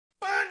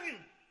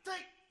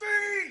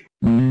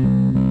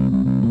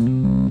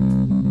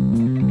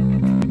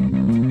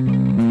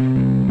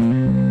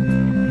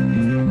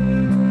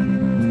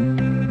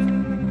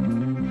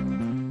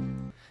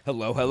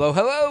Hello, hello,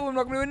 hello, and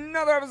welcome to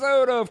another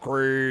episode of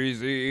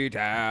Crazy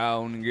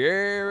Town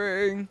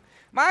Gaming.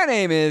 My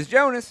name is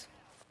Jonas.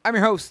 I'm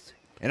your host,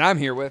 and I'm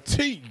here with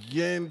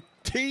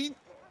TNT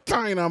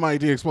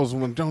Dinomight the Explosive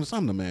One. Jonas,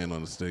 I'm the man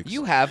on the sticks.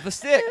 You have the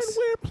sticks. And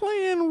we're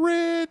playing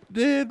Red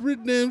Dead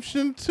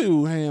Redemption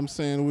 2 ham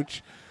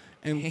sandwich.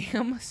 And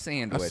Ham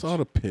sandwich. I saw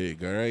the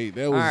pig, all right?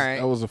 That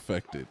was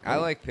affected. I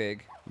like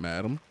pig.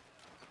 Madam,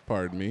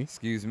 pardon me.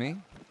 Excuse me.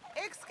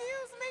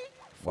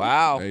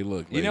 Wow. Hey,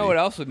 look, you know what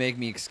else would make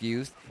me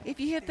excused? If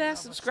you hit that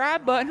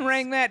subscribe button,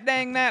 ring that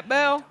dang that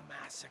bell.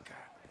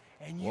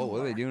 Whoa, what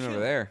are they doing over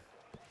there?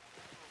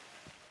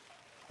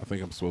 I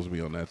think I'm supposed to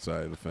be on that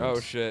side of the fence. Oh,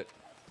 shit.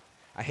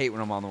 I hate when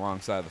I'm on the wrong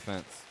side of the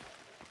fence.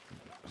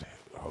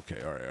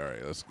 Okay, all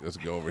right. Let's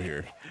go over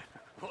here.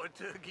 What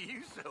took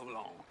you so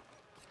long?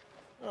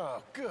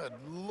 Oh, good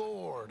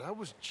Lord. I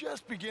was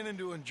just beginning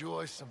to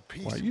enjoy some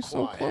peace Why are and you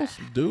so quiet. close,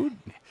 dude?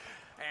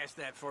 Asked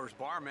that first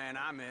barman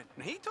I met,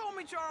 and he told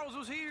me Charles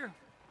was here.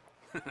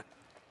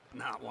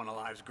 Not one of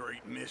life's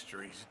great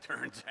mysteries, it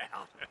turns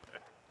out.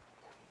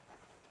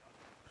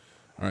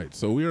 All right,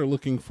 so we are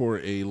looking for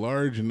a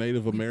large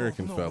Native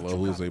American fellow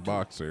who's a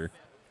boxer.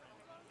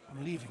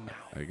 I'm leaving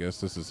now. I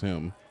guess this is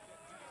him.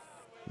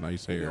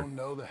 Nice You hair. don't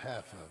know the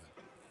half of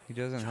it. He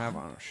doesn't have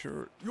on a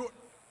shirt.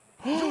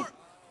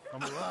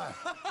 I'm alive.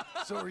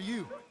 So are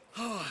you.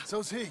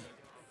 So's he.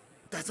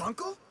 That's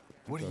Uncle?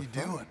 What are you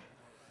doing?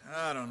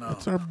 I don't know.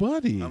 That's our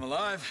buddy. I'm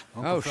alive.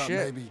 Uncle Oh, thought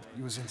shit. maybe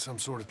he was in some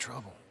sort of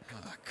trouble.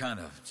 Kind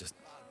of. Just,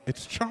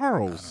 It's I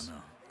Charles. don't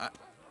know.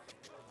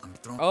 I'm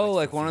throwing Oh,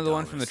 like like one of the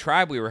ones from the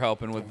tribe we were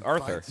helping with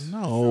Arthur.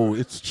 No,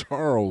 it's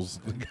Charles,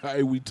 the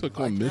guy we took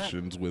on Like that?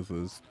 missions with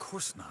us. Of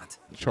course not.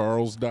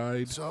 Charles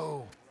died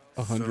So,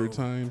 100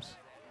 times.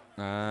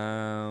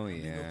 Oh,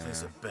 yeah.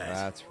 place a bet.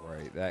 That's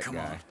right, that Come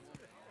guy. on.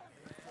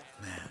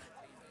 Man,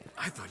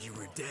 I thought you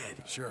were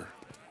dead. sure.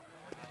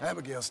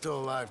 Abigail's still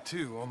alive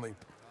too, only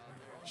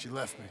she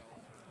left me.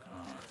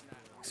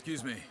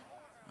 Excuse me.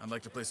 I'd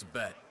like to place a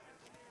bet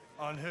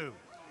On who?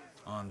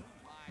 on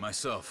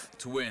myself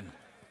to win.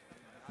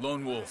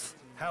 Lone Wolf.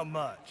 How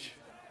much?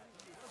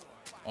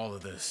 All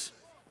of this.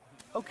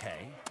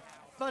 Okay.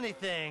 Funny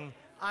thing,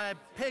 I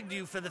pegged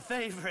you for the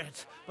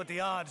favorite, but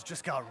the odds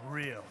just got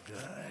real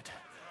good.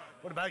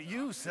 What about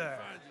you, sir?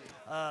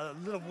 A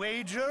little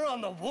wager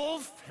on the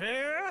wolf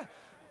here?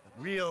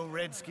 Real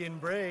redskin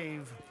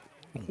brave.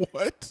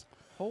 What?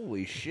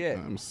 Holy shit.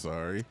 I'm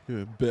sorry.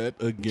 Bet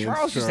against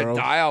Charles used to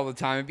die all the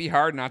time. It'd be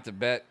hard not to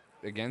bet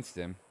against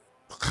him.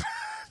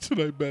 Should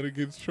I bet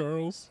against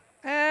Charles?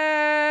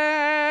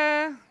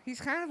 He's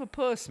kind of a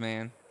puss,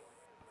 man.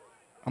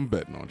 I'm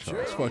betting on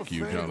Charles. Sure, I'm Fuck a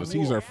you, fan of Jonas. the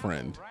He's wolf. our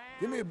friend.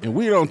 Give me a And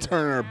we don't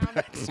turn our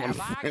backs on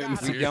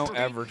friends We here. don't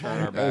ever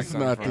turn our backs That's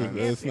on not the friends.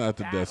 that's not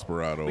the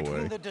desperado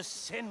Between way. the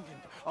descendant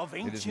of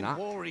is ancient not.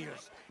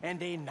 warriors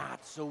and a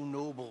not so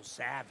noble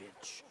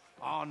savage.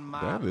 On my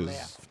That is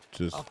left,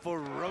 just a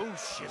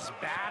ferocious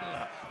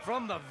battler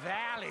from the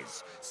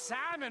valleys,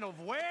 Simon of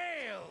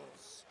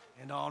Wales.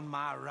 And on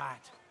my right,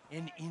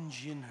 an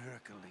Indian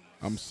Hercules.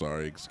 I'm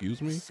sorry, excuse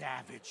The me?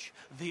 savage,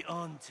 the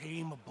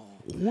untamable,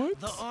 What?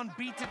 the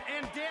unbeaten,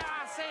 and dare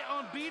I say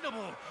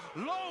unbeatable,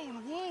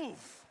 lone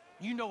wolf.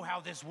 You know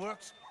how this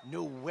works.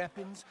 No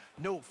weapons,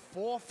 no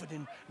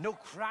forfeiting, no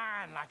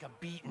crying like a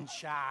beaten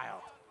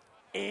child.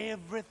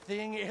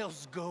 Everything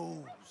else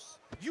goes.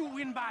 You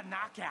win by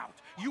knockout,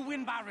 you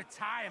win by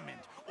retirement,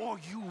 or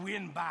you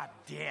win by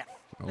death.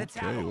 Let's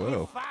have a Okay, good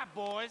well. fight,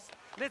 boys.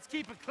 Let's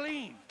keep it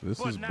clean. This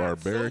but is not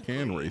barbaric so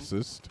and clean.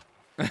 racist.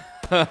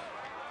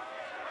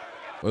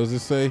 What does it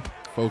say?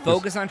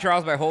 Focus on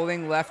Charles by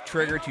holding left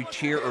trigger to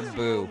cheer or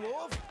boo.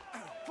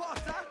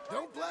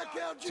 Don't black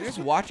out So just just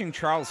watching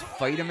Charles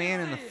fight a man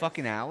in the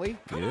fucking alley?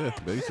 Yeah,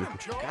 basically.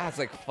 God, it's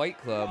like Fight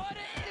Club.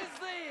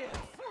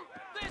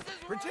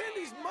 pretend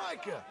he's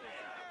Micah.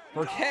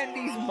 Pretend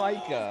he's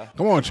Micah.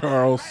 Come on,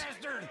 Charles.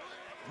 Bastard.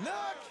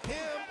 Knock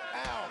him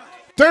out.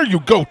 There you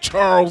go,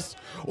 Charles.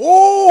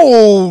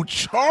 Oh,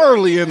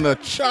 Charlie in the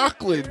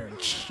chocolate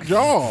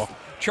jaw.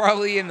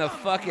 Charlie in the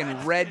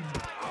fucking red.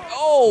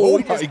 Oh,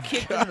 he my just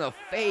kicked him in the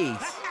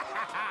face.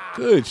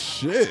 Good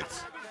shit.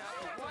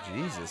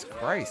 Jesus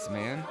Christ,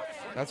 man.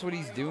 That's what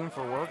he's doing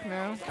for work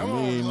now? I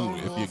mean,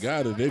 if you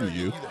got it in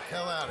you. Get the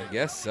hell out of here.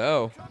 Guess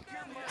so.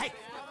 Hey,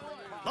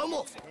 Lone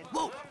Wolf,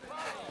 whoa.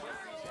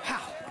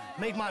 How?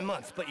 Made my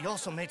month, but you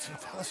also made some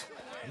fellas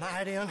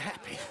mighty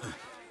unhappy.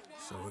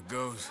 So it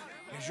goes.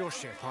 Here's your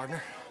share,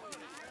 partner.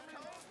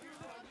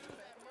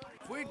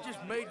 We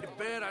just made the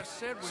bet I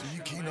said we So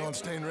you keen on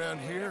staying around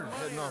here or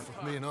heading off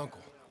with me and Uncle?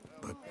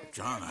 But,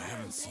 John, I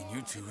haven't seen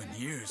you two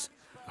in years.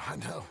 I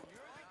know.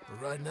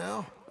 But right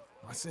now,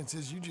 my sense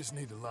is you just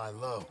need to lie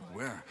low.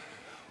 Where?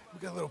 We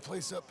got a little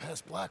place up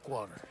past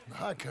Blackwater, in the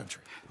high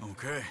country.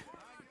 Okay.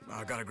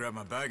 I gotta grab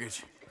my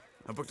baggage.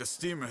 I booked a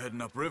steamer heading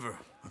upriver.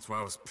 That's why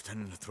I was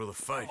pretending to throw the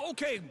fight.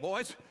 Okay,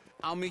 boys.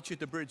 I'll meet you at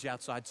the bridge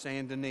outside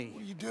Saint Denis.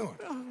 What are you doing?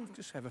 Oh,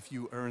 just have a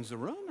few errands to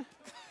run.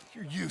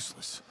 You're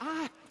useless.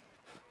 I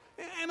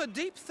am a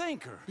deep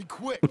thinker. Be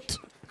quick.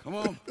 Come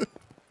on.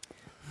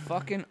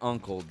 Fucking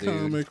uncle, dude.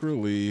 Comic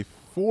relief.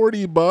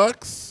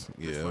 $40.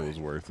 Yeah, it was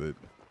worth it.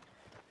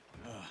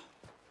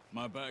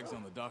 My bag's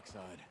on the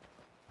dockside.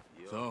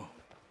 So,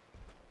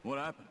 what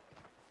happened?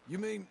 You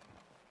mean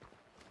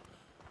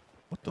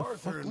What the Arthur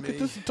fuck? and Look me, at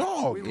this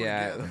dog. we were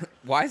Yeah. together.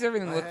 Why does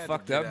everything I look had to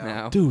fucked get up out.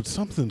 now? Dude,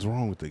 something's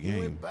wrong with the You game.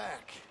 went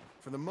back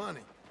for the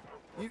money.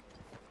 You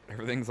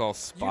Everything's all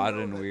spotted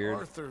know and that weird.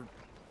 Arthur,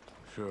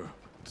 Sure.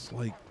 It's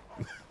like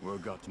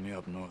Word got to me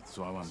up north,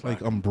 so I went it's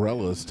back. like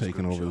Umbrella's and did a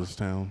taking script over shot. this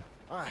town.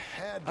 I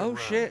had to Oh run.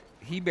 shit,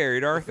 he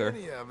buried If Arthur.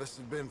 any of us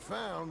had been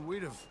found,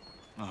 we'd have.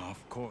 Oh,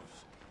 of course.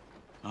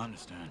 I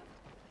understand.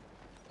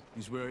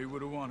 He's where he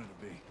would have wanted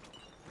to be.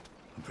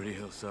 A pretty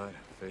hillside,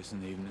 facing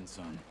the evening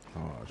sun.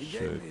 Oh He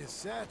shit. gave me his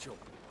satchel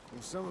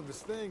with some of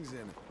his things in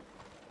it.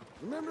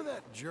 Remember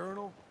that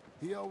journal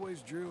he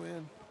always drew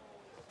in?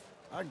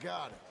 I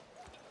got it.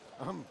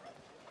 I'm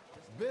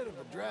a bit of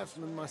a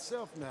draftsman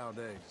myself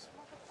nowadays.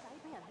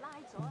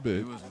 A He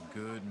bit. was a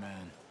good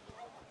man.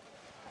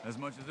 As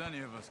much as any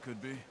of us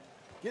could be.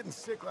 Getting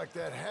sick like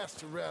that has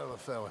to rattle a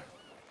fella.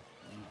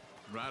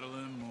 Rattle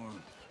him or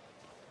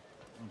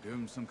give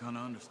him some kind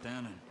of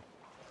understanding.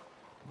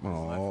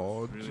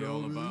 Oh, Really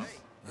all about. Jonas.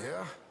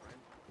 Yeah?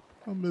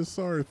 I miss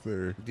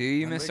Arthur. Do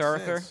you that miss makes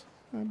Arthur? sense.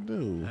 I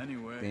do.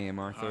 Anyway, Damn,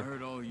 I Arthur.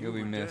 heard all you You'll be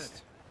were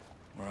missed.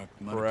 Dead. Or I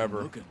might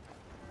Forever. Have come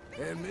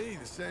looking. And me,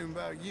 the same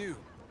about you.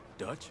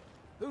 Dutch?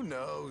 Who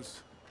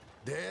knows?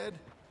 Dead?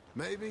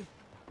 Maybe?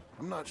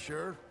 I'm not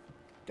sure.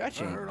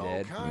 Dutch I ain't heard all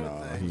dead. kind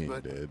Nah, of things, he ain't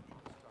but dead.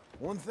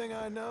 one thing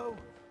I know,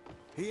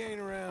 he ain't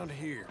around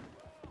here.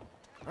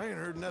 I ain't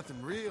heard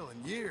nothing real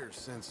in years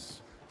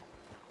since,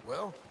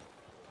 well,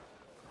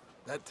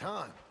 that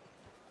time.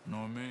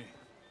 Nor me.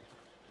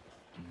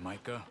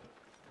 Micah?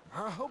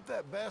 I hope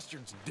that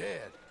bastard's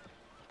dead.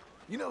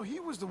 You know, he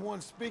was the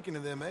one speaking to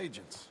them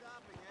agents.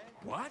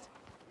 What?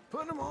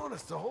 Putting them on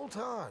us the whole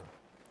time.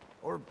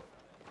 Or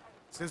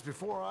since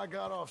before I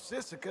got off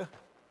Sisika.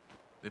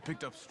 They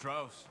picked up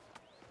Strauss.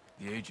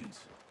 The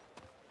agents.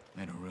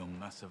 Made a real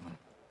mess of him.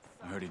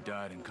 I heard he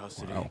died in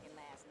custody. Wow.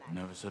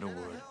 Never said a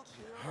word.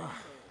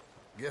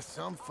 Guess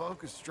some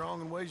folk is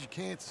strong in ways you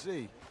can't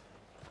see.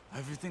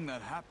 Everything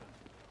that happened.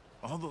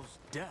 All those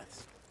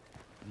deaths.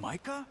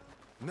 Micah?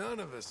 None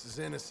of us is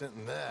innocent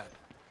in that.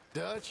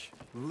 Dutch,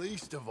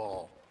 least of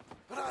all.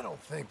 But I don't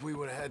think we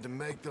would have had to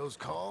make those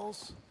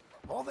calls.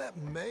 All that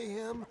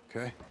mayhem.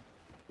 Okay.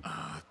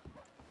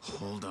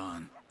 Hold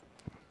on.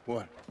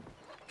 What?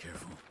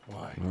 Careful.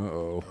 Why?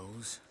 Uh-oh.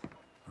 Those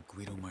are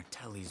Guido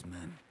Martelli's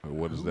men.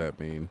 What does that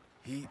mean?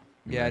 He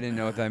Yeah, I didn't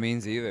know what that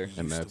means either. And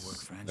used to that's work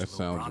for that Angelo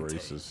sounds Bronte.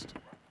 racist.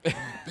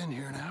 Been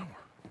here an hour.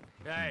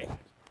 Hey,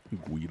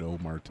 Guido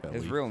Martelli.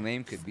 His real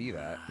name could be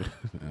that.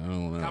 I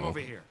don't know. come over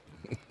here.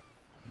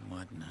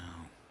 What now?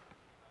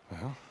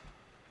 Well,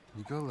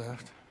 you go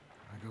left,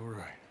 I go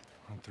right.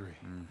 On three.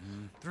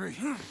 Three.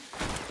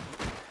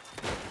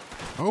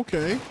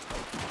 Okay.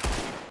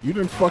 You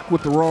didn't fuck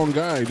with the wrong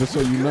guy, just so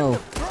you know.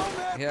 Throw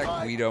that Yeah,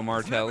 pipe. Guido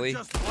Martelli.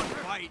 Just one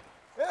fight.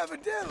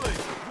 Evidently.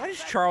 Why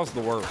is Charles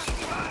the worst?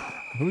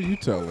 Who are you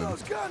telling?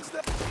 Those guns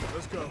that.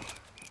 Let's go.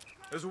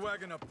 There's a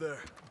wagon up there.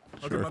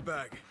 I'll Sure. get my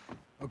bag.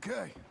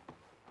 Okay.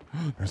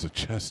 There's a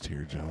chest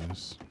here,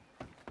 Jonas.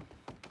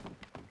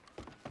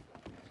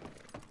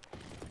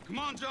 Come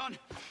on, John.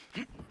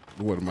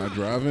 What, am I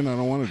driving? I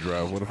don't want to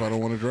drive. What if I don't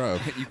want to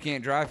drive? You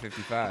can't drive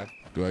 55.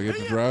 Do I get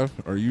to drive?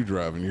 Or are you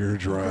driving? You're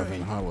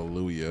driving.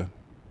 Hallelujah.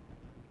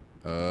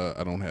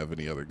 I don't have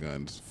any other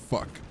guns.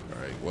 Fuck.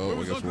 All right. Well,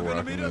 I guess we're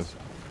rocking this.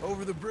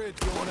 Over the bridge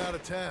going out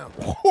of town.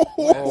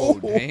 Oh,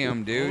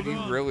 damn, dude. You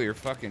really are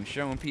fucking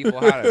showing people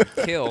how to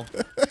kill.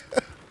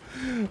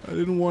 I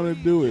didn't want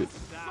to do it.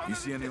 You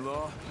see any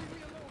law?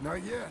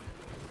 Not yet.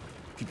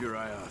 Keep your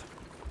eye out.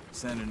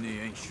 Saint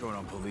Denis ain't short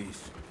on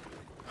police.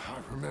 I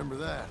remember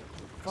that.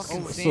 Fucking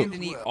Only Saint so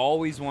Denis well.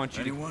 always wants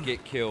you Anyone? to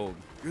get killed.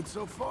 Good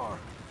so far.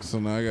 So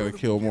now I got to Further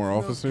kill we get more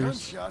from those officers?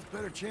 Gunshots,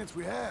 better chance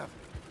we have.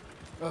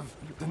 Of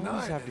You always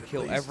denying have to it, at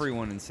kill least.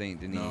 everyone in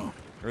Saint Denis. No.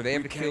 Or they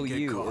have We to can't kill get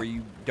you, caught. or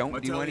you don't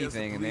do Martelli has the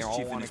anything, and they police all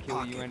chief in want to his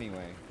kill you pocket.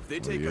 anyway. If they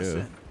take us yeah.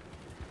 in,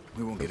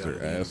 we won't get Because out of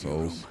they're the empty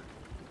assholes. room.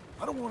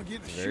 I don't want to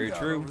get in a Very shootout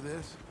true. over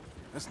this.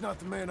 That's not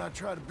the man I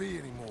try to be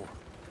anymore.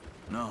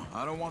 No,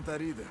 I don't want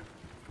that either.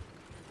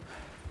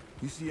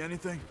 You see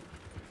anything?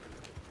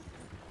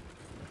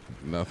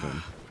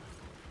 Nothing.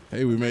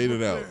 Hey, we made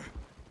it out.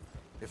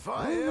 If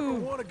I ever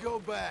want to go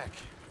back,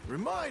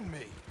 remind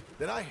me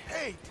that I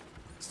hate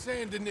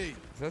Saint Denis. Is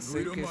that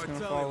Guido suitcase gonna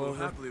Martelli fall will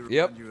over? happily remind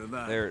Yep. you of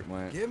that. There it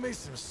went. Give me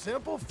some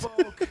simple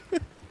folk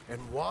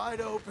and wide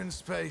open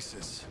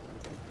spaces.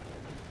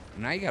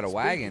 Now you got a Speaking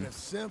wagon. of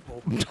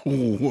simple,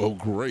 Well,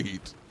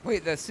 great.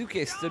 Wait, that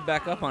suitcase stood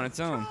back up on its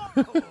own.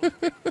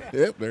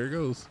 Yep, there it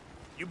goes.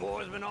 You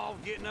boys been all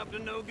getting up to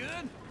no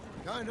good?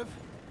 kind of.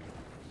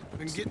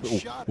 Been getting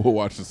shot. We'll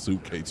watch the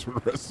suitcase for the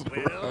rest of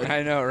the Well, ride.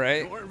 I know,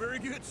 right? you weren't very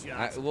good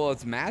shots. Well,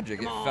 it's magic.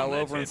 Come It on, fell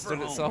let's over and head for stood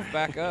home. itself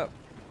back up.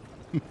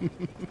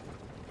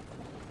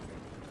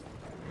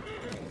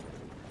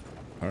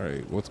 All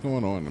right, what's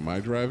going on? Am I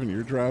driving?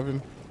 You're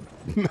driving?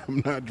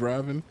 I'm not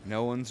driving.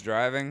 No one's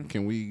driving.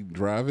 Can we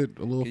drive it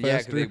a little Yeah,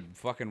 faster? could they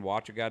fucking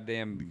watch a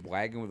goddamn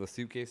wagon with a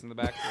suitcase in the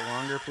back for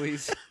longer,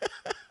 please?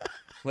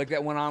 Like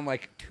that went on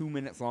like 2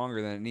 minutes longer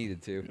than it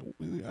needed to.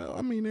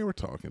 I mean, they were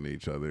talking to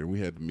each other. We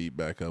had to meet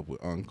back up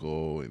with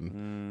Uncle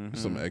and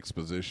some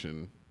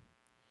exposition.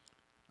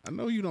 I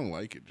know you don't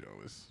like it,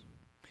 Jonas.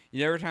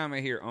 Yeah, every time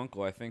I hear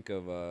Uncle, I think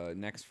of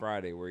next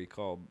Friday where he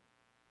called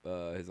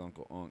his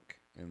uncle Unc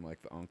and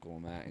like the uncle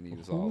and that, and he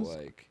was all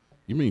like,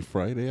 You mean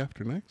Friday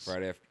after next?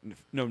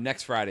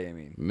 Next Friday, I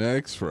mean.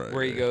 Next Friday.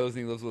 Where he goes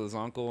and he lives with his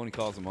uncle and he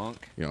calls him Unc.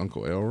 Your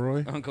Uncle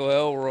Elroy? Uncle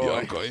Elroy. Your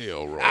Uncle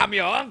Elroy. I'm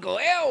your Uncle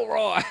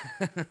Elroy.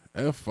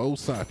 F.O.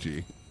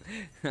 Sachi.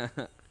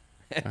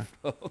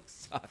 F.O.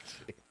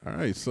 Sachi. All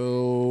right,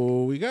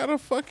 so we got to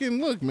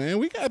fucking look,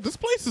 man. This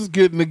place is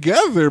getting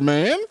together,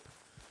 man.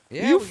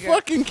 Yeah, you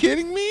fucking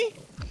kidding me?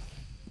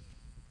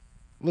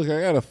 Look,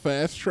 I got a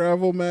fast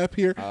travel map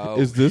here. Oh,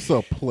 is this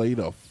a plate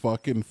of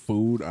fucking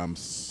food? I'm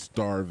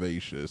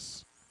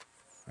starvacious.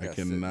 I Gotta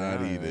sit cannot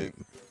down, eat I it.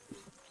 think.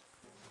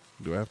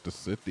 Do I have to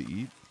sit to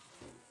eat?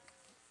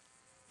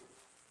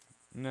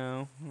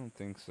 No, I don't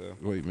think so.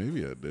 Wait,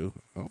 maybe I do.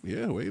 Oh,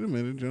 yeah, wait a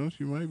minute, Jones.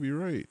 You might be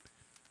right.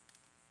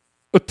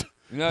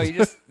 No, you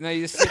just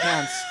sit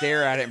down and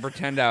stare at it and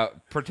pretend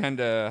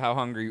how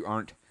hungry you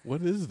aren't.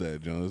 What is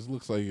that, Jones? It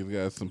looks like it's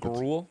got some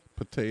Gruel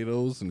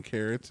potatoes and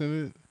carrots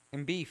in it.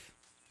 and beef.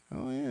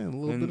 Oh, yeah, a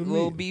little And bit of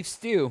little meat. beef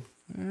stew.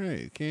 All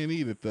right, can't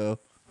eat it, though.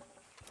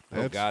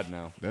 Oh, God,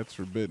 no. That's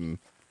forbidden.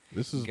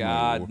 This is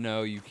God,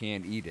 no, you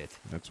can't eat it.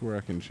 That's where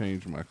I can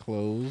change my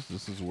clothes.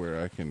 This is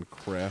where I can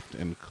craft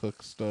and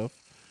cook stuff.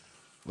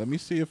 Let me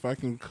see if I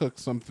can cook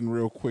something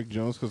real quick,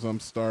 Jones, because I'm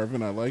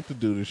starving. I like to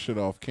do this shit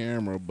off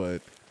camera,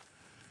 but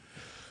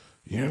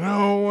you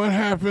know what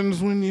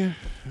happens when you...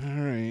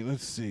 All right,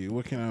 let's see.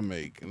 What can I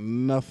make?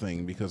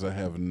 Nothing, because I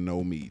have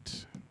no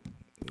meat.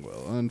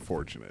 Well,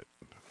 unfortunate.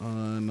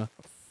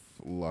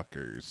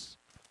 Unfluckers.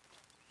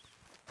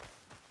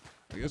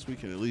 I guess we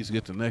can at least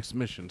get the next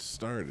mission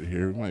started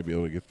here. We might be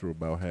able to get through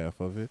about half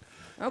of it.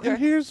 Okay. And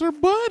here's our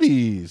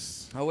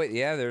buddies. Oh, wait,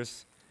 yeah,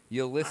 there's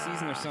Ulysses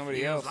and there's somebody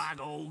Feels else. like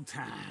old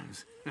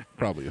times.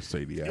 Probably a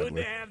Sadie Good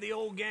Adler. to have the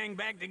old gang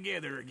back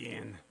together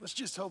again. Let's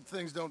just hope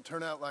things don't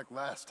turn out like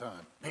last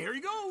time. Here he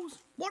goes.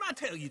 What'd I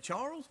tell you,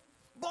 Charles?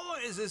 Boy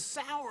is as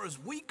sour as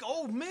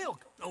week-old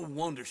milk. No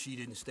wonder she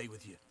didn't stay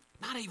with you.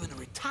 Not even a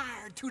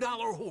retired $2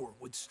 whore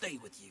would stay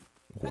with you.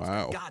 That's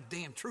Wow. the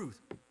goddamn truth.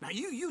 Now,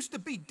 you used to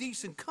be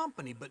decent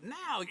company, but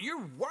now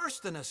you're worse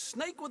than a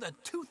snake with a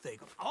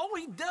toothache. All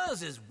he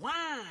does is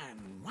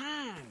whine.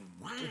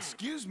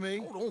 Excuse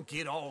me. Oh, don't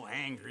get all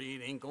angry.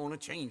 It ain't gonna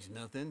change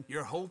nothing.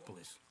 You're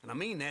hopeless. And I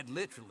mean that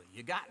literally.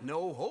 You got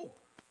no hope.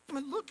 I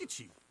mean, look at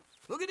you.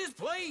 Look at this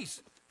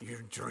place.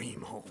 Your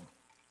dream home.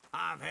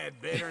 I've had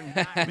better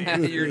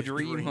nightmares than Your this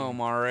dream home,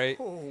 all right.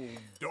 Oh,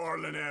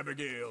 darling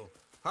Abigail,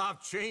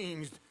 I've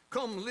changed.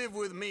 Come live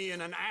with me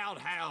in an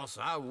outhouse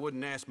I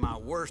wouldn't ask my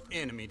worst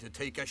enemy to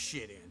take a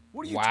shit in.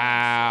 What are you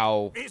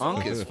Wow. It's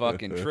Unc all- is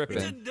fucking It's a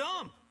tripping.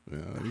 dump. Yeah,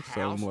 you House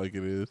sound like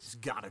it is. It's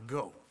gotta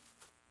go.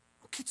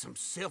 Get some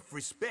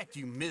self-respect,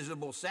 you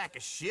miserable sack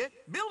of shit.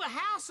 Build a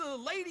house a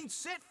lady'd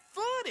set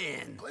foot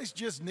in. Place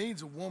just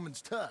needs a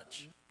woman's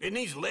touch. It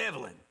needs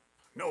leveling.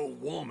 No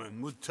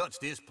woman would touch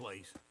this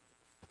place.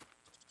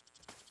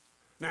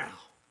 Now,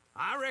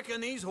 I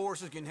reckon these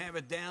horses can have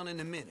it down in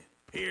a minute.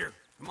 Here,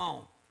 come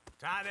on.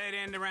 Tie that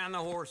end around the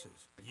horses.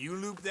 You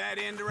loop that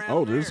end around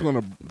Oh, they're just there.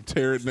 going to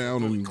tear it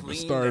down and Clean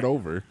start down.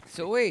 over.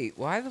 So wait,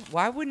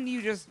 why wouldn't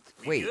you just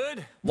wait?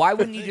 good? Why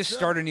wouldn't you just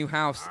start a new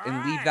house and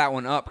leave Alright. that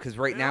one up? Because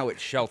right now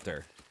it's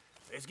shelter,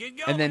 Let's get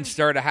going. and then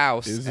start a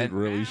house. Is it and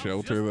really Now,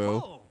 shelter, just though?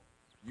 roll.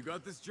 You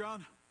got this,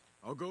 John?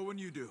 I'll go when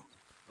you do.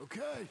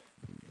 Okay.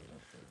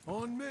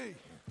 On me.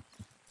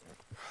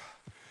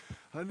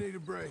 I need a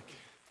break.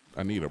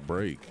 I need a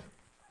break.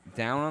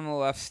 down on the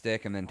left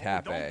stick and then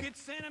tap Don't A. get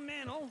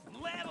sentimental.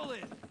 Level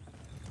it.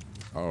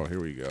 Oh,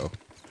 here we go.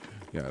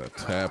 Gotta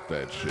tap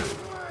that shit.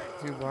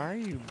 Dude, why are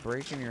you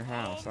breaking your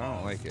house? I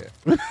don't like it.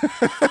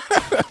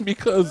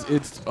 Because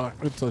it's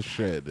a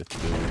shed, dude.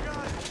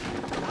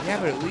 Yeah,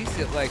 but at least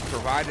it like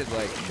provided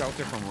like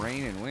shelter from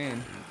rain and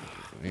wind.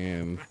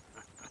 And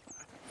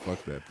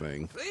fuck that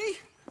thing. See?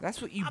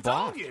 That's what you I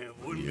bought. told you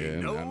it wouldn't Yeah,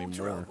 be no not anymore.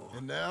 trouble.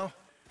 And now?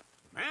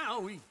 Now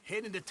we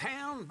head into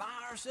town, buy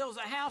ourselves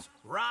a house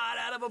right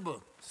out of a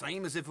book.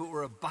 Same as if it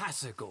were a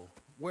bicycle.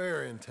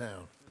 Where in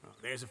town?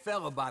 There's a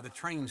fella by the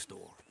train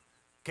store.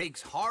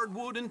 Cakes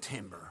hardwood and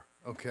timber.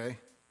 Okay.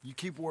 You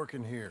keep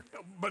working here.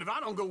 But if I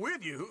don't go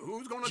with you,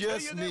 who's gonna tell you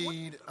Just that?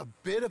 need a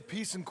bit of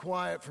peace and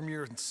quiet from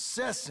your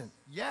incessant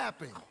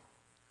yapping.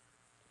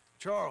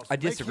 Charles, I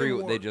make disagree him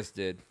with what they work. just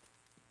did.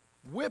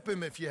 Whip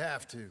him if you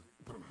have to.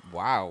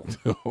 Wow.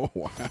 Oh,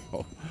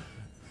 wow.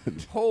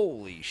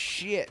 Holy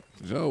shit.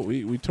 Joe,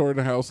 we tore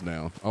the house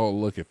down. Oh,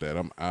 look at that.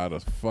 I'm out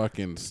of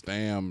fucking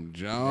stam.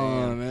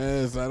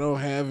 Jonas, I don't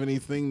have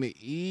anything to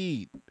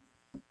eat.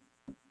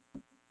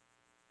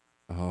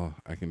 Oh,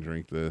 I can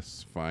drink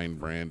this fine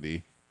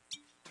brandy.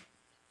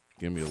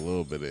 Give me a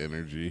little bit of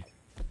energy.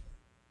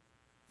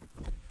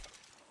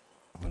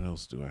 What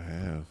else do I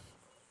have?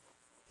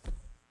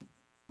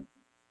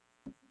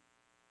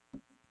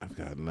 I've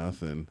got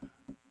nothing.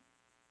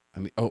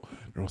 Oh,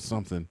 there was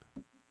something.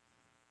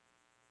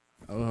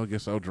 Oh, I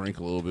guess I'll drink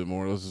a little bit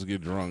more. Let's just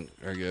get drunk,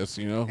 I guess,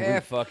 you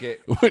know? Fuck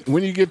it.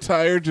 When you get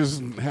tired,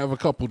 just have a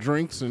couple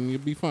drinks and you'll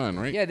be fine,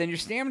 right? Yeah, then your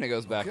stamina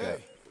goes back up.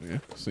 Yeah,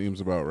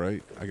 seems about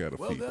right. I got to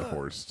Well feed the done.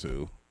 horse,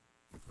 too.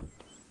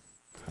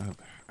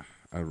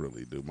 I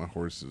really do. My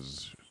horse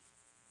is...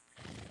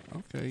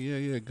 Okay,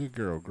 yeah, good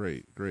girl.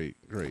 Great.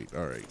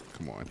 All right,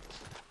 come on.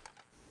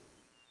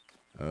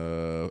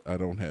 I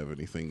don't have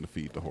anything to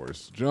feed the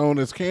horse.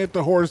 Jonas, can't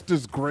the horse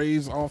just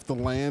graze off the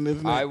land?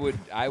 Isn't it?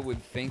 I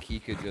would think he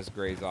could just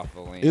graze off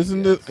the land.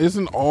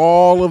 Isn't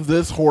all of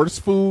this horse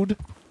food?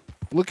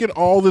 Look at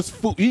all this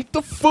food. Eat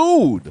the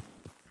food.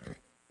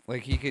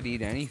 Like he could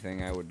eat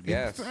anything, I would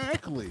guess.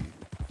 Exactly.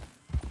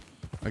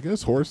 I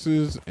guess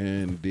horses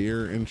and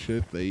deer and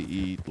shit, they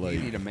eat like. You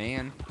need a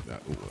man.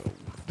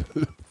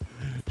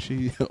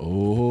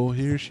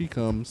 Here she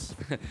comes.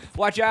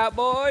 Watch out,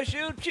 boy!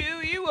 She'll chew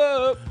you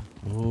up.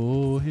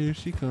 Oh, here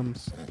she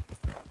comes.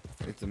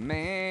 It's a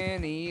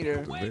man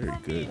eater. Very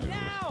good,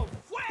 Jonas.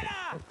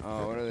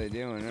 Oh, what are they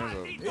doing? There's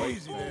a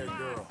Easy there,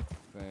 girl.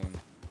 thing.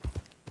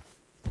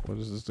 What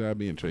is this guy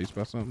being chased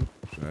by something?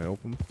 Should I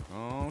help him?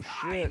 Oh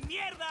shit!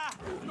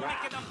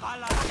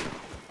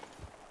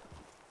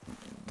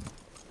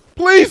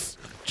 Please!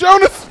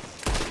 Jonas!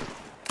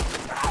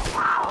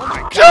 Oh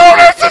my God.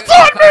 Jonas, it's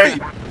on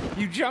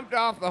me! You jumped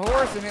off the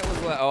horse and it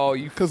was like, oh,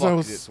 you fucked I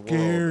was its world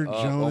scared, up.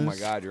 Oh my Jonas.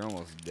 God, you're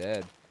almost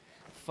dead.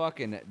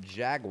 Fucking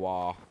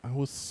jaguar. I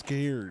was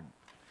scared.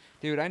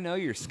 Dude, I know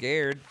you're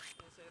scared.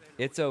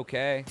 It's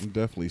okay. I'm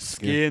definitely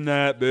scared. Skin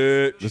that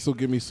bitch. This will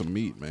give me some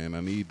meat, man.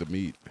 I need the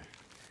meat.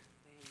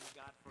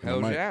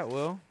 Hell yeah, it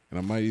will. And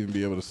I might even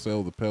be able to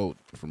sell the pelt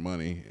for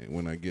money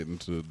when I get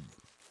into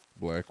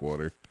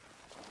Blackwater.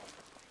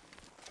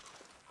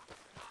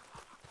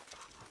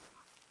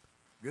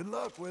 Good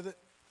luck with it.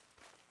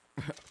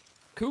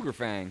 Cougar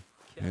fang.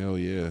 Hell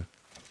yeah.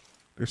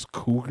 There's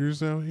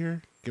cougars out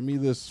here? Give me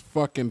this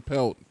fucking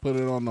pelt. Put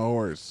it on the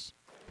horse.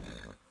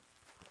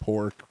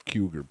 Poor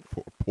cougar.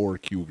 Poor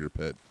cougar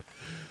pet.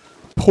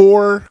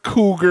 Poor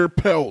cougar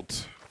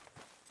pelt.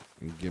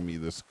 And give me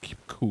this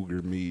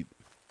cougar meat.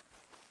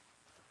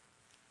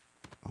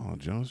 Oh,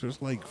 Jones,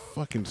 there's like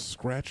fucking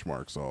scratch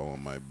marks all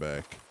on my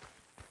back.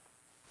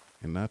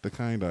 And not the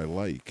kind I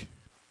like.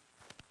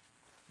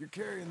 You're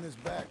carrying this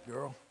back,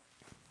 girl.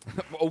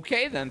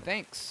 Okay then,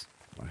 thanks.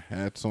 My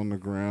hat's on the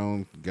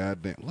ground.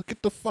 Goddamn. Look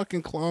at the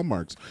fucking claw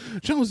marks.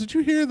 Jones, did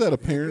you hear that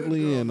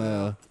apparently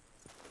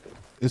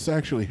this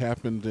actually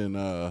happened in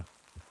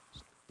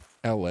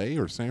L.A.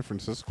 or San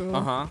Francisco?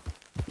 Uh-huh.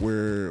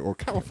 Or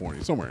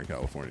California, somewhere in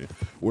California,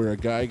 where a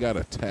guy got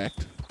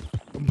attacked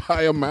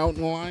by a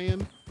mountain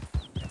lion,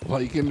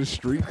 like in the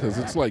street, because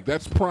it's like,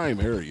 that's prime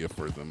area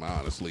for them,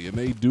 honestly. And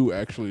they do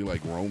actually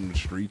like roam the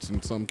streets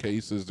in some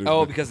cases.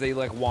 Because they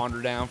like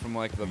wander down from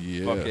like the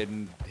Yeah.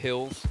 fucking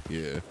hills.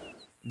 Yeah.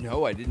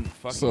 No, I didn't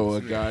fucking So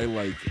a see guy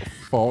like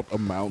fought a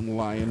mountain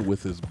lion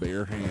with his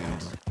bare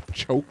hands,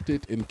 choked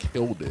it, and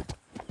killed it.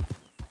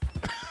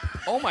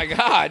 Oh my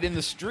God, in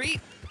the street?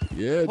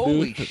 Yeah,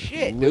 Holy dude.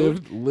 shit,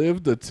 dude.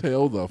 Lived to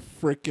tell the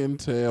frickin'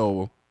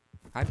 tale.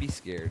 I'd be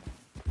scared.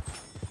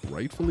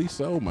 Rightfully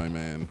so, my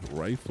man.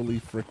 Rightfully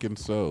frickin'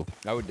 so.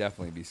 I would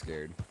definitely be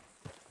scared.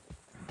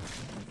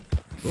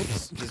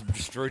 Oops. Just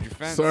destroyed your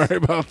fence. Sorry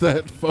about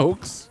that,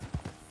 folks.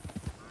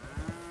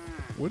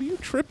 What are you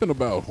tripping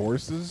about,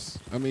 horses?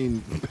 I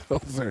mean,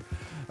 those are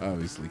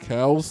obviously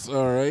cows.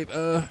 All right.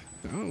 Oh,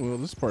 well,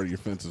 this part of your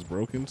fence is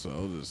broken, so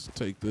I'll just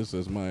take this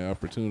as my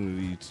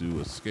opportunity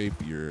to escape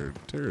your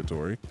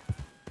territory.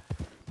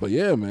 But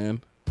yeah,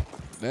 man,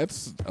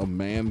 that's a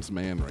man's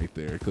man right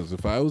there. Because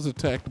if I was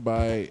attacked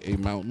by a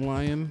mountain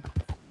lion,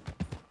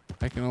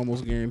 I can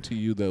almost guarantee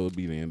you that would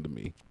be the end of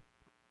me.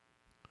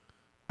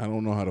 I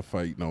don't know how to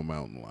fight no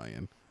mountain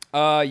lion.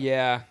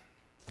 Yeah.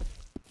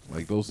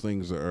 Like, those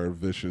things are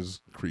vicious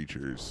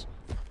creatures.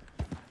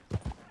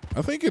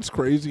 I think it's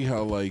crazy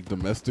how, like,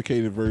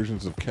 domesticated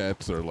versions of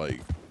cats are,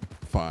 like,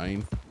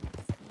 fine.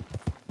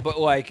 But,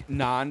 like,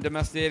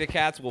 non-domesticated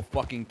cats will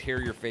fucking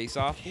tear your face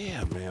off.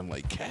 Yeah, man,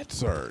 like,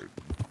 cats are,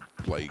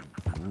 like,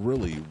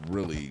 really,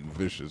 really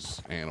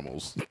vicious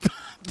animals.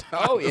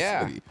 Oh,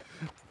 yeah. Honestly.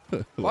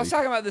 Well, I was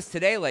talking about this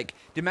today. Like,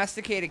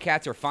 domesticated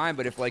cats are fine,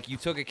 but if, like, you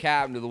took a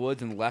cat into the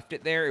woods and left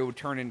it there, it would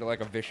turn into, like,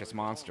 a vicious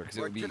monster because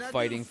it would be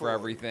fighting for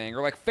everything.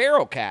 Or, like,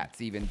 feral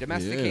cats, even.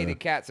 Domesticated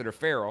cats that are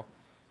feral.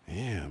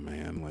 Yeah,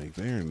 man, like,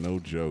 they're no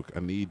joke. I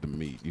need the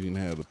meat. You can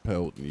have the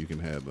pelt and you can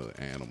have the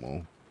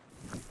animal.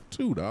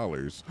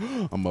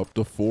 $2. I'm up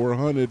to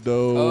 400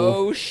 though.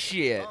 Oh,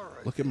 shit.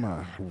 Look at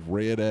my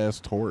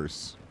red-assed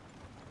horse.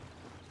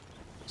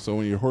 So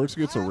when your horse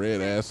gets a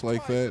red ass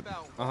like that,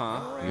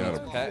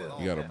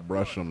 you gotta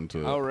brush them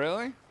to Oh,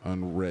 really?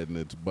 unredden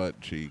its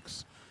butt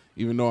cheeks.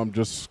 Even though I'm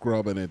just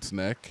scrubbing its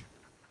neck.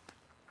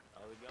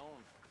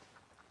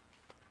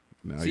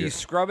 Now So you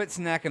scrub its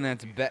neck and then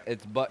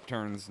its butt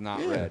turns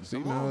not red. See,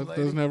 now it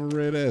doesn't have a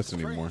red ass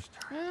anymore.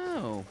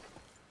 Oh.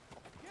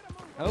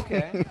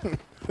 Okay.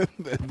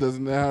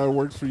 Doesn't that how it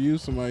works for you?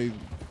 Somebody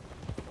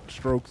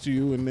strokes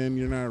you and then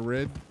you're not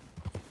red?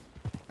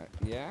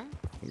 Yeah.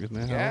 Isn't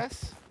that how?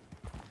 Yes.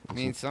 I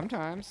mean,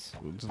 sometimes.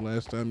 When's the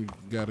last time you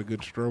got a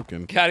good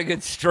stroking? Got a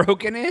good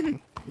stroking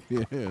in?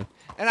 Yeah.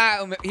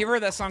 And you ever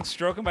heard that song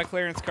 "Stroking" by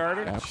Clarence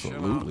Carter?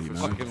 Absolutely I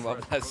not. fucking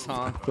love that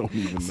song. I don't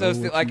even So know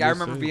what like you I just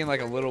remember said. being like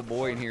a little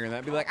boy in here and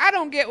I'd be like, I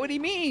don't get what he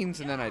means,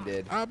 and then I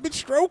did. I've been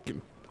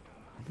stroking.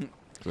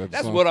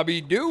 That's what I be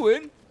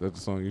doing. That's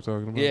the song you're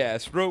talking about? Yeah,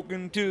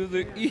 stroking to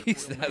the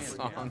east. That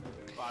song.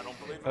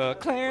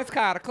 Clarence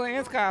Carter,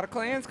 Clarence Carter,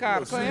 Clarence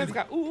Carter, Clarence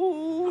Carter.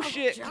 Ooh,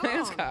 shit, John.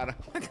 Clarence Carter.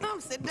 Come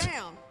sit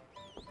down.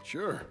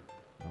 Sure.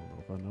 I don't know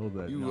if I know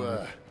that.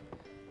 You,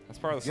 That's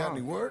part of the got any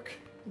song. work?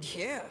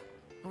 Yeah.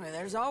 I mean,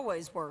 there's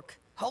always work.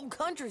 Whole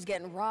country's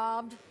getting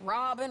robbed,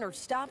 robbing, or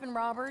stopping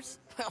robbers.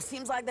 Well,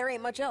 seems like there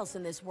ain't much else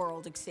in this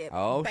world except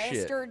Oh, shit.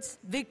 bastards,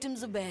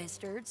 victims of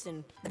bastards,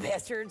 and the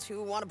bastards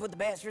who want to put the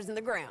bastards in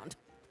the ground.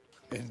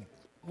 And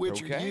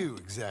which are Okay. you,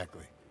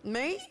 exactly?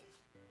 Me?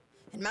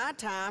 In my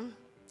time,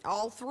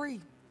 all three.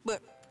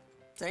 But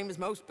same as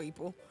most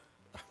people.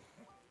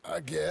 I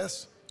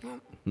guess.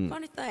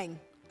 Funny thing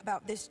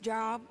about this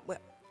job, well,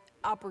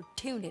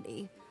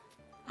 opportunity,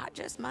 I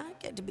just might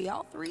get to be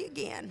all three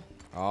again.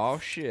 Oh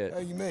shit. How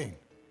you mean?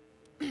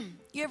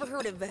 You ever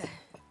heard of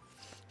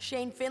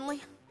Shane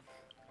Finley?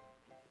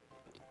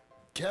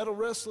 Cattle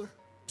wrestler?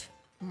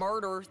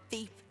 Murderer,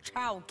 thief,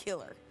 child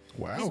killer.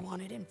 Wow. He's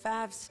wanted in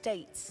 5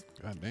 states.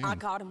 God damn. I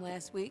caught him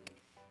last week.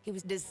 He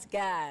was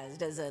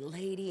disguised as a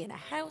lady in a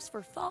house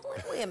for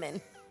fallen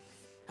women.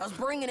 I was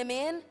bringing him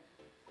in,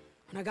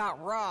 and I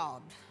got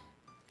robbed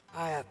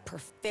by a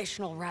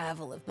professional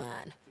rival of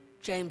mine,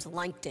 James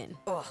Langton.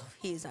 Oh,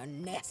 he's a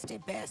nasty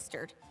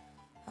bastard.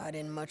 I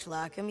didn't much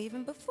like him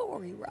even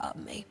before he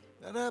robbed me.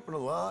 That happened a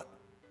lot.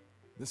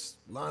 This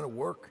line of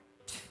work.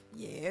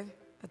 Yeah,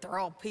 but they're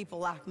all people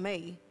like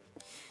me.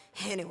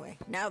 Anyway,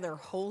 now they're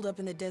holed up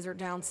in the desert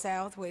down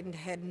south, waiting to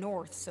head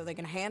north so they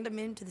can hand them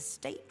in to the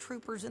state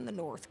troopers in the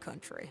north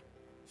country.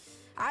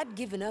 I'd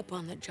given up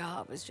on the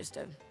job as just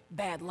a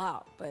bad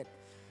lot, but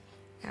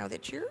now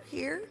that you're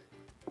here,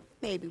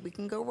 maybe we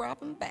can go rob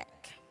them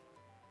back.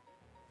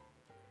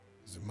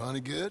 Is the money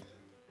good?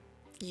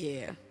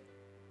 Yeah,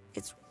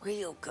 it's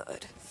real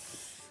good.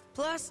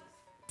 Plus,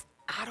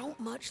 I don't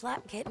much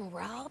like getting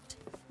robbed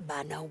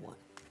by no one.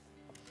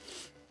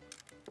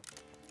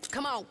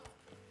 Come on.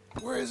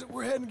 Where is it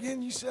we're heading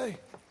again, you say?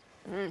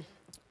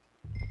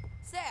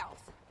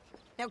 South.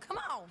 Now come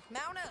on,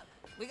 mount up.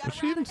 We got Was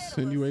she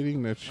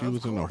insinuating that she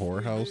was in a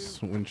course we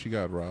whorehouse when she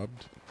got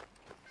robbed?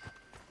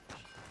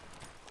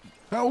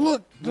 Oh,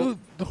 look,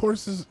 the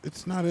horse is,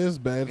 it's not as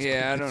bad.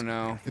 Yeah, I don't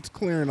know. It's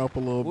clearing up a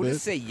little We'll bit.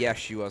 just say yes,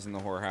 she was in the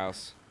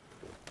whorehouse.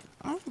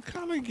 I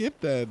kind of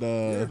get that,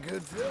 You're a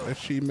good fella. that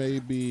she may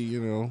be,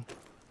 you know.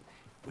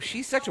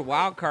 She's such a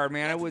wild card,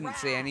 man. I wouldn't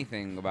say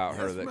anything about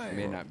her Yes, that ma'am.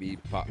 may not be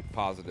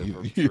positive or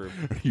Are true.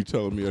 you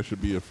telling me I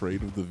should be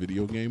afraid of the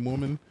video game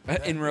woman?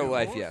 In real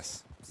life,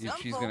 yes. Some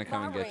She's folk gonna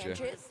come and buy get you.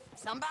 ranches,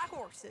 some buy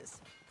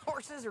horses.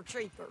 Horses are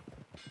cheaper.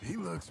 He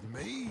looks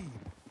mean.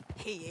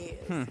 He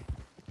is.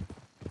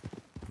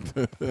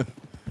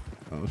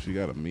 Oh, she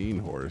got a mean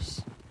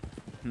horse.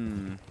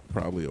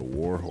 Probably a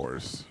war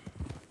horse.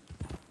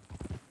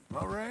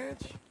 My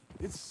ranch?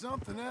 It's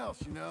something else,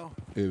 you know.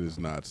 It is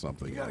not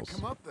something You gotta else.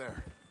 come up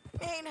there.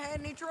 Ain't had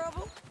any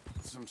trouble?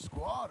 Some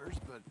squatters,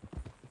 but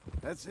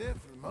that's it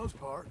for the most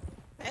part.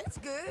 That's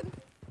good.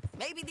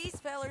 Maybe these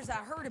fellers I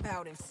heard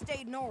about have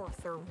stayed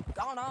north or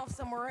gone off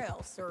somewhere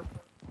else or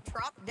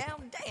dropped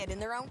down dead in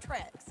their own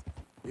tracks.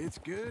 It's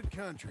good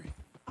country.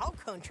 All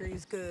country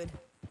is good.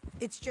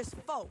 It's just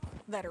folk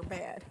that are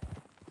bad.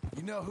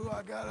 You know who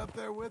I got up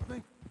there with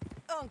me?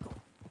 Uncle.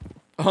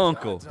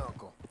 Uncle. God's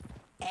uncle.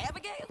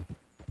 Abigail?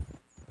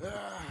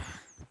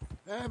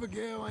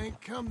 Abigail ain't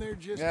come there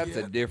just That's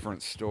yet. a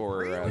different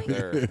story right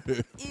Really?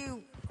 there.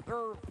 You,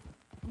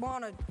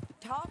 want to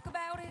talk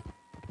about it?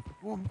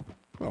 Well,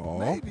 Aw.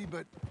 maybe,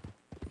 but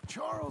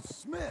Charles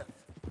Smith.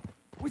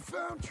 We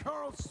found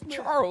Charles Smith.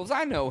 Charles,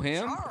 I know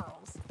him.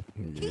 Charles?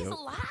 He's Yep.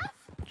 alive?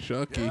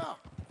 Chucky. Yeah.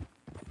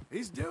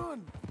 He's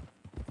doing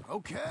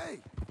okay.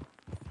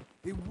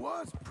 He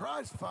was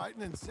prize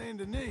fighting in Saint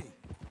Denis.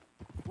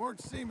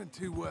 Weren't seeming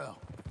too well.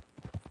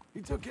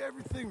 He took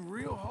everything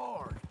real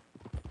hard.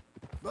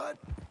 But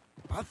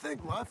I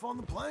think life on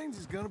the plains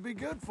is gonna be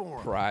good for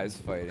him. Prize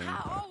fighting.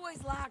 I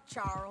always liked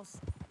Charles.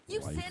 You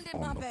Life send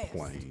him my on the best.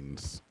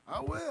 plains. I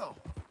will.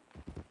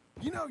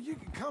 You know, you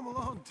can come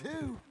along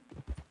too.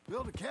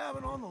 Build a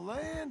cabin on the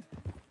land.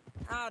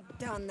 I've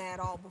done that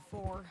all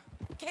before.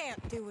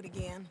 Can't do it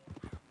again.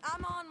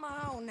 I'm on my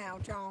own now,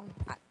 John.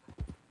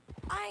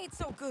 I ain't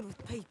so good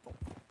with people.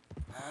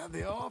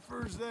 The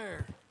offer's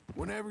there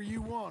whenever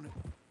you want it.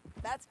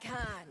 That's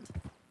kind.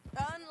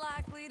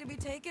 Unlikely to be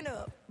taken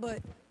up,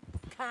 but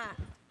kind.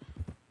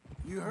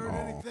 You heard Aw.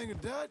 anything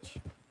of Dutch?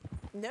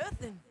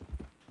 Nothing.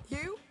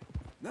 You?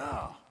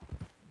 No.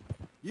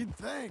 You'd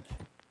think.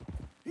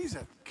 He's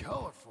a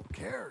colorful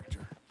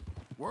character.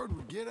 Word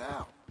would get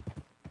out.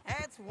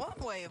 That's one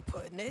way of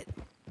putting it.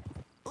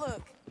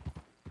 Look,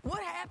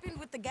 what happened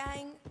with the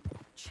gang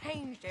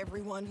changed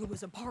everyone who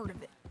was a part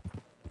of it.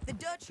 The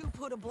Dutch who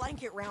put a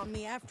blanket round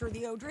me after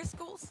the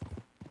O'Driscolls.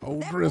 That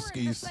weren't the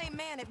O'Driscolls. same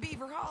man at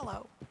Beaver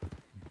Hollow.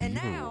 And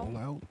now,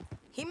 Rollout.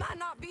 he might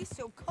not be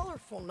so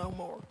colorful no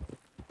more.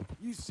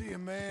 You see a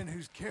man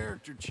whose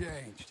character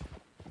changed.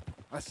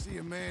 I see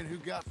a man who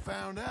got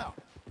found out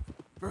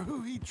for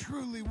who he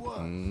truly was.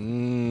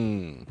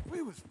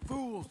 We was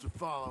fools to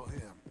follow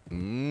him.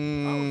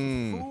 I was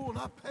a fool and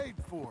I paid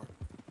for it.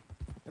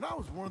 And I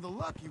was one of the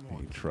lucky He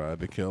ones. tried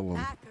to kill him.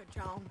 Micah,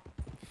 John.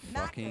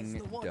 Fucking Micah's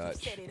the one who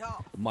Dutch. set it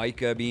off.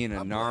 Micah being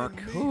a I narc.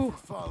 blame me Whew. for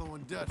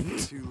following Dutch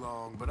for too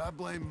long, but I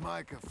blame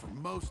Micah for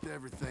most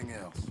everything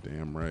else.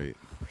 Damn right.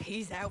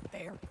 He's out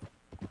there.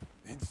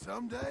 And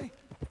someday,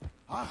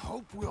 I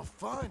hope we'll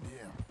find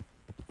him.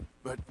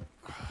 But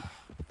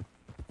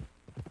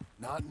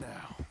not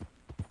now.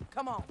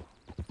 Come on.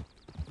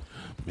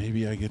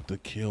 Maybe I get to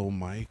kill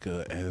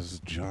Micah as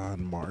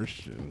John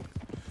Marston.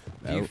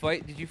 Do you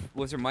fight?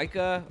 Was there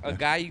Micah, a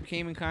guy you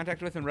came in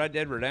contact with in Red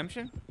Dead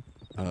Redemption?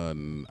 I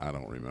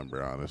don't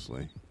remember,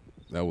 honestly.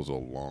 That was a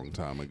long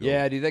time ago.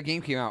 Yeah, dude, that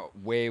game came out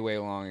way, way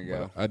long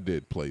ago. But I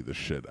did play the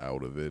shit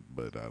out of it,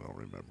 but I don't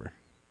remember.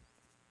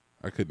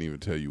 I couldn't even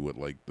tell you what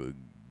like the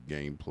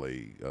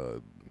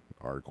gameplay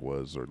arc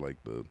was, or like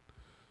the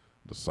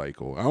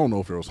cycle. I don't know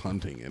if there was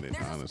hunting in it,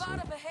 There's honestly. a spot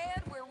up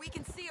ahead where we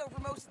can see over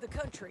most of the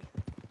country.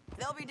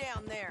 They'll be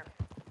down there.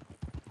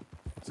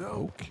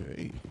 So,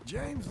 Okay.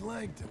 James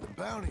Langton, the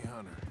bounty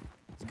hunter,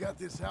 has got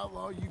this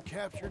outlaw you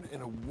captured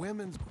in a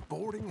women's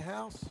boarding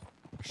house?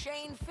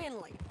 Shane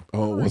Finley.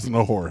 Oh, it wasn't a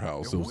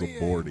whorehouse. It And was we a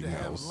boarding aim to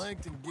house. have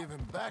Langton give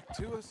him back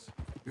to us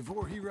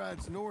before he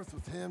rides north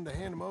with him to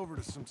hand him over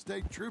to some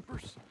state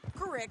troopers?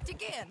 Correct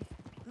again.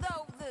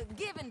 Though the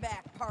giving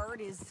back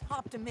part is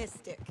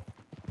optimistic.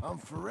 I'm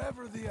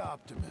forever the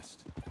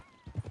optimist.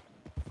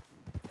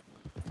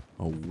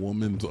 A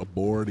woman's a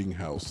boarding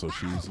house, so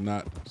she's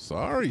not.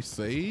 Sorry,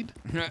 Sade.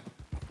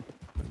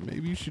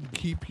 Maybe you should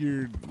keep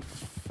your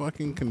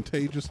fucking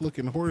contagious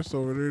looking horse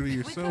over there to We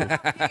yourself. come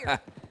up here.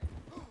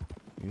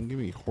 You can give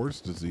me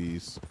horse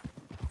disease.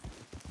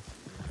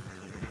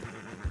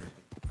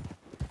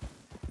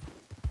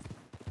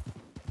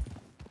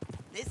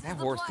 This is That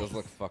the horse place. does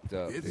look fucked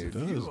up, It's It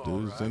dude. You does, all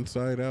dude. It's right.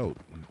 inside out.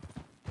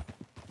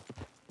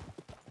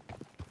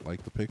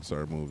 Like the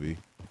Pixar movie.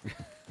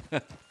 I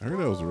heard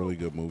that was a really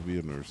good movie.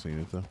 I've never seen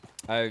it, though.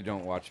 I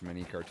don't watch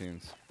many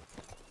cartoons.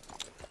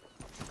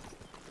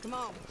 Come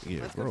on.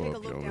 Yeah, Let's go grow take a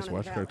up, look Jonas. down in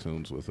Watch the valley.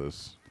 cartoons with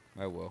us.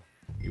 I will.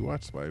 You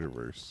watch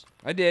Spider-Verse.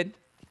 I did.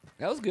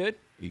 That was good.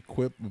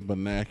 Equip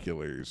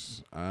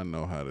binoculars. I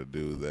know how to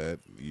do that.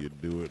 You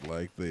do it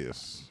like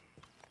this.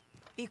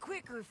 Be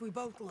quicker if we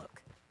both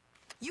look.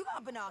 You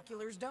got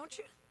binoculars, don't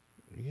you?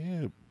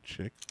 Yeah,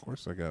 chick. Of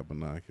course I got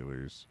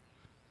binoculars.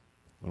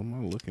 What am I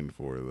looking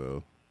for,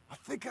 though? I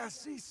think I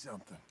see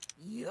something.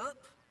 Yup.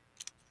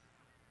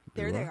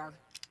 There Do they I? are.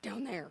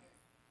 Down there.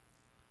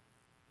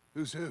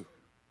 Who's who?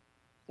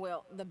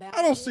 Well, the bounty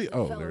I don't is see- the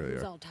oh, fella there they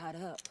who's are. all tied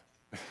up.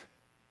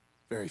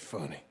 Very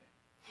funny.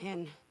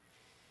 And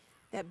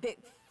that big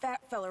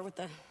fat feller with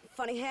the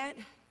funny hat,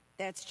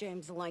 that's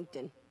James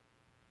Langton.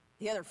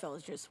 The other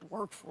fellas just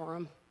work for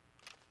him.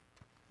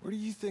 Where do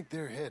you think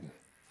they're heading?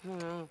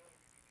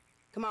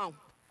 Come on.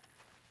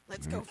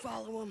 Let's go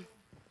follow him.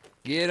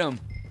 Get him.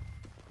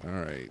 All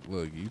right,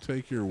 look, you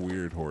take your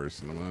weird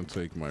horse, and I'm going to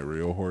take my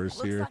real horse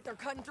Looks here. like they're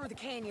cutting through the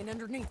canyon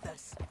underneath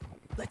us.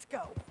 Let's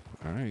go.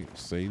 All right,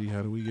 Sadie,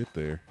 how do we get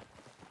there?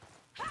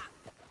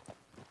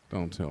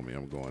 Don't tell me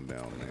I'm going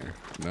down there.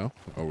 No?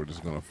 Oh, we're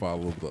just going to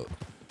follow the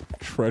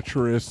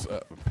treacherous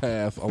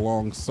path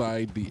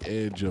alongside the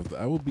edge of the...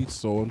 I would be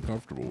so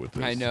uncomfortable with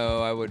this. I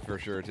know. I would for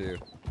sure too.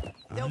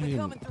 They'll be am-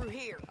 coming through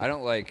here. I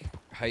don't like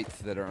heights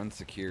that are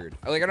unsecured.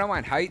 Like I don't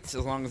mind heights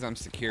as long as I'm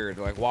secured.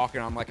 Like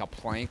walking on like a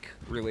plank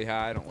really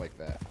high. I don't like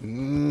that.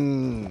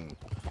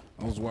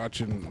 I was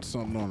watching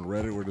something on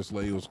Reddit where this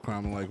lady was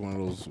climbing like one of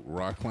those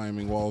rock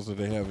climbing walls that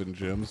they have in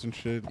gyms and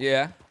shit.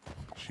 Yeah.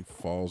 She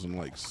falls and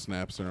like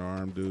snaps her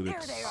arm, dude. It There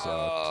they sucked.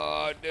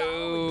 Oh,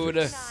 dude.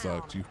 It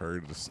sucked. You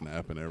heard the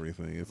snap and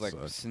everything. It It's like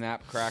sucked.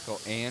 snap, crackle,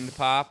 and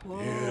pop.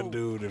 Yeah,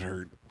 dude, it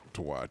hurt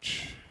to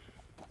watch.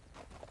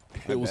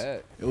 I It was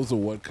bet. it was a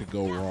what could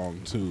go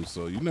wrong too,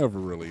 so you never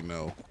really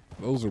know.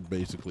 Those are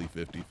basically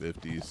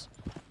 50-50s.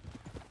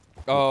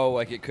 Oh,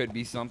 like it could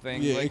be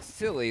something Yeah, like it-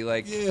 silly.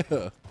 Like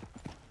Yeah.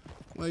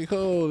 Like,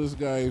 oh, this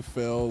guy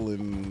fell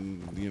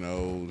and, you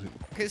know,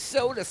 his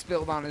soda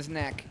spilled on his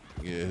neck.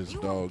 yeah, his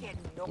You dog won't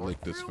get north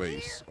licked his through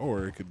face. here.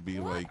 Or it could be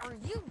What like, are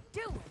you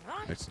doing,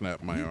 huh? I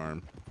snapped my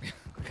arm. You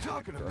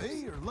talking to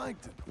me or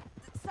Langton?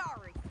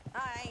 Sorry,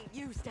 I ain't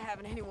used to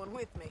having anyone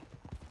with me.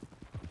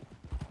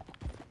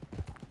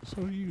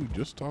 So you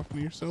just talking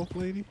to yourself,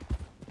 lady?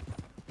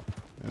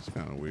 That's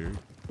kind of weird.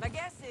 My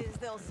guess is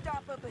they'll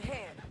stop up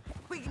ahead.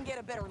 We can get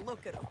a better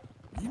look at them.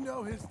 You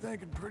know his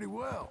thinking pretty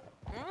well.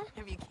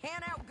 If you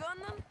can't outgun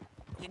them,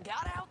 you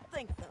gotta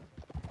outthink them.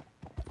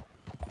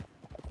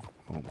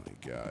 Oh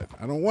my God!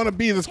 I don't want to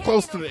be this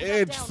close to the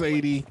edge,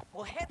 Sadie.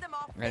 We'll head them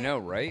off. I know,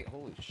 right?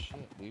 Holy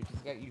shit, dude.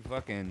 Just got you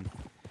fucking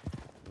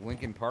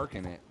Lincoln Park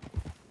in it.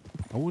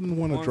 I wouldn't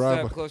want to One drive.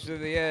 step closer to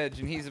the edge,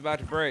 and he's about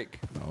to break.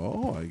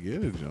 Oh, I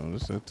get it,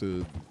 Jonas. That's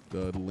the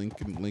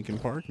Lincoln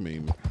Park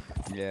meme.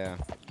 Yeah.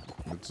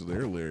 It's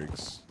their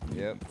lyrics.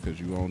 Yep. Because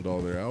you owned all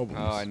their albums.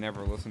 Oh, I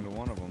never listened to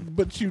one of them.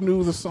 But you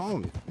knew the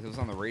song. It was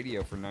on the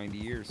radio for 90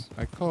 years.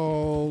 I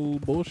call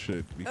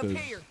bullshit because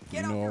here, you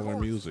get know off your all their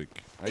horse.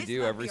 music. I This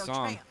do might every be our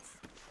song. chance.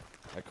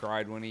 I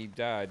cried when he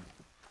died.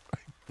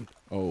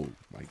 Oh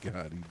my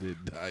God, he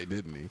did die,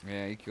 didn't he?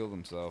 Yeah, he killed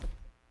himself.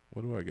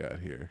 What do I got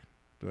here?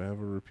 Do I have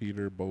a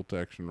repeater, bolt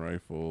action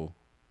rifle,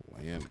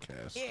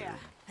 Lancaster? Yeah,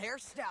 they're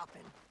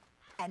stopping.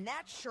 And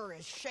that sure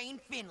is Shane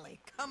Finley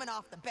coming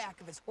off the back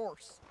of his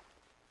horse.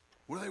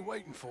 What are they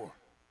waiting for?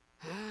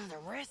 The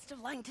rest of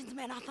Langton's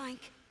men, I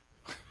think.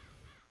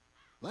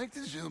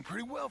 Langton's doing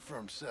pretty well for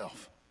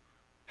himself.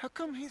 How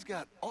come he's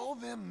got all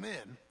them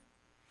men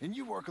and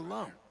you work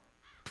alone?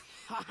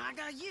 I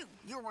got you.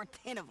 You're worth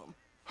 10 of them.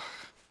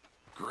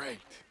 Great.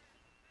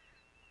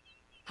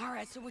 All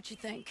right, so what you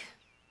think?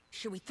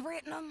 Should we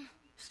threaten them,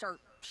 start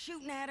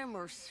shooting at them,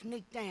 or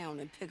sneak down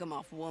and pick them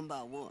off one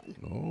by one?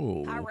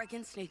 Oh. I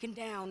reckon sneaking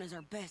down is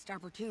our best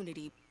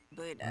opportunity,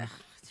 but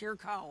it's your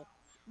call.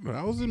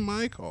 That was in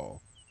my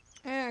call.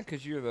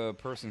 Because you're the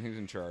person who's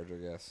in charge, I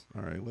guess.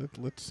 All right,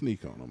 let's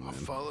sneak on them I'll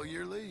then. follow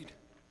your lead.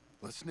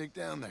 Let's sneak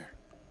down there.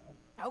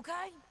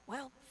 Okay,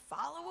 well,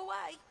 follow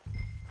away.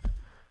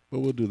 But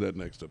we'll do that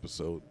next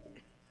episode.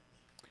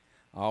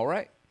 All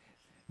right.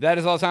 That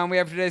is all the time we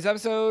have for today's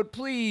episode.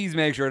 Please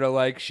make sure to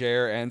like,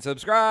 share, and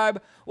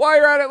subscribe. While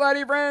you're at it, let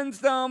your friends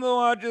tell them to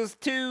watch us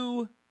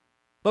too.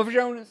 But for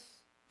Jonas,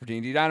 for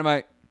TNT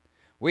Dynamite,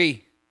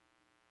 we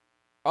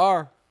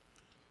are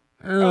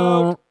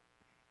out.